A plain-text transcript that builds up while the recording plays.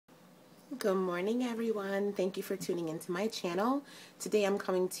Good morning, everyone. Thank you for tuning into my channel. Today I'm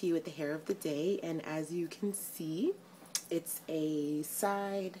coming to you with the hair of the day, and as you can see, it's a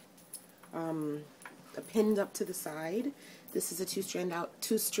side, pinned up to the side. This is a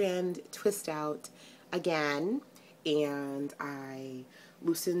two-strand twist out again, and I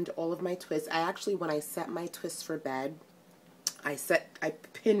loosened all of my twists. I actually, when I set my twists for bed, I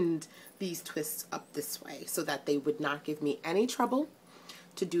pinned these twists up this way so that they would not give me any trouble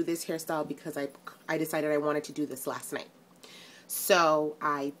to do this hairstyle, because I decided I wanted to do this last night. So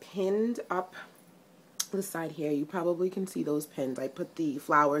I pinned up the side here. You probably can see those pins. I put the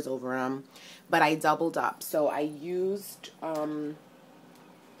flowers over them, but I doubled up. So I used the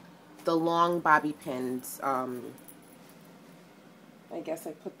long bobby pins. I guess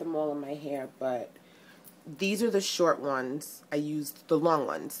I put them all in my hair, but these are the short ones. I used the long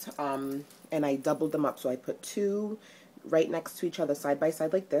ones, and I doubled them up. So I put two right next to each other, side by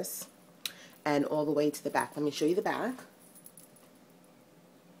side like this, and all the way to the back. Let me show you the back.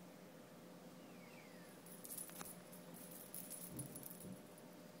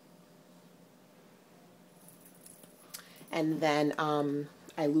 And then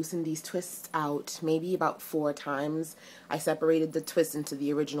I loosened these twists out maybe about 4 times. I separated the twist into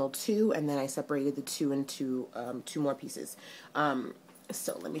the original 2, and then I separated the 2 into 2 more pieces.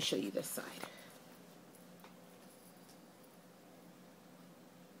 So let me show you this side.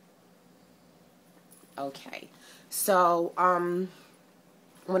 Okay, so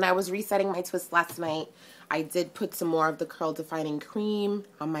when I was resetting my twist last night, I did put some more of the curl defining cream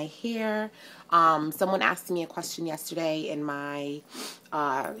on my hair. Someone asked me a question yesterday in my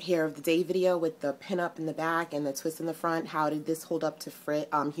hair of the day video with the pin up in the back and the twist in the front. How did this hold up to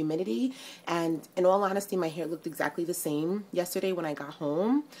humidity? And in all honesty, my hair looked exactly the same yesterday when I got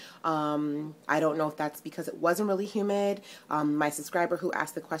home. I don't know if that's because it wasn't really humid. My subscriber who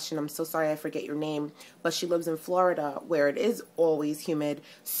asked the question, I'm so sorry I forget your name, but she lives in Florida where it is always humid.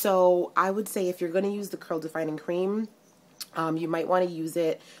 So I would say if you're going to use the curl defining cream, you might want to use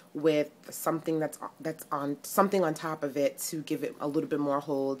it with something that's on something on top of it to give it a little bit more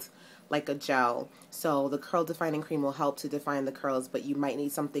hold, like a gel. So the curl defining cream will help to define the curls, but you might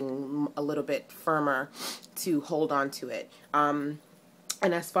need something a little bit firmer to hold on to it.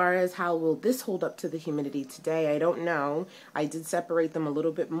 And as far as how will this hold up to the humidity today, I don't know. I did separate them a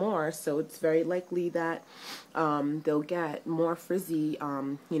little bit more, so it's very likely that they'll get more frizzy.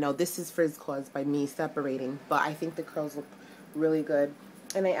 You know, this is frizz caused by me separating, but I think the curls look really good.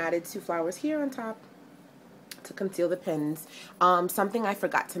 And I added 2 flowers here on top to conceal the pins. Something I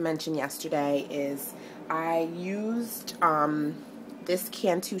forgot to mention yesterday is I used this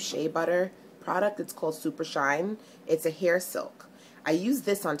Cantu Shea Butter product. It's called Super Shine. It's a hair silk. I used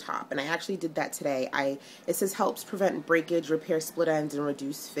this on top, and I actually did that today. It says helps prevent breakage, repair split ends, and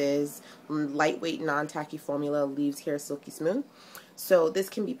reduce fizz. Lightweight, non-tacky formula leaves hair silky smooth. So this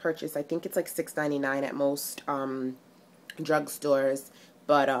can be purchased. I think it's like $6.99 at most drugstores,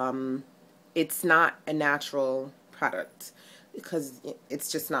 but it's not a natural product because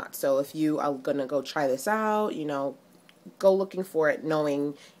it's just not. So if you are gonna go try this out, you know, go looking for it,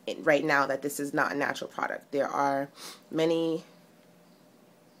 knowing right now that this is not a natural product. There are many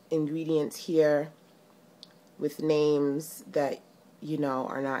ingredients here with names that, you know,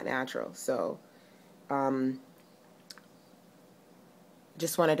 are not natural. So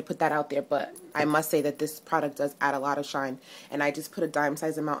just wanted to put that out there, but I must say that this product does add a lot of shine. And I just put a dime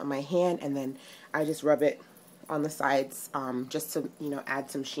size amount in my hand, and then I just rub it on the sides just to, you know,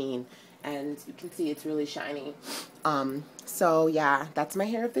 add some sheen. And you can see it's really shiny. So yeah, that's my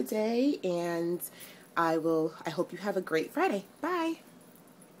hair of the day, and I hope you have a great Friday. Bye.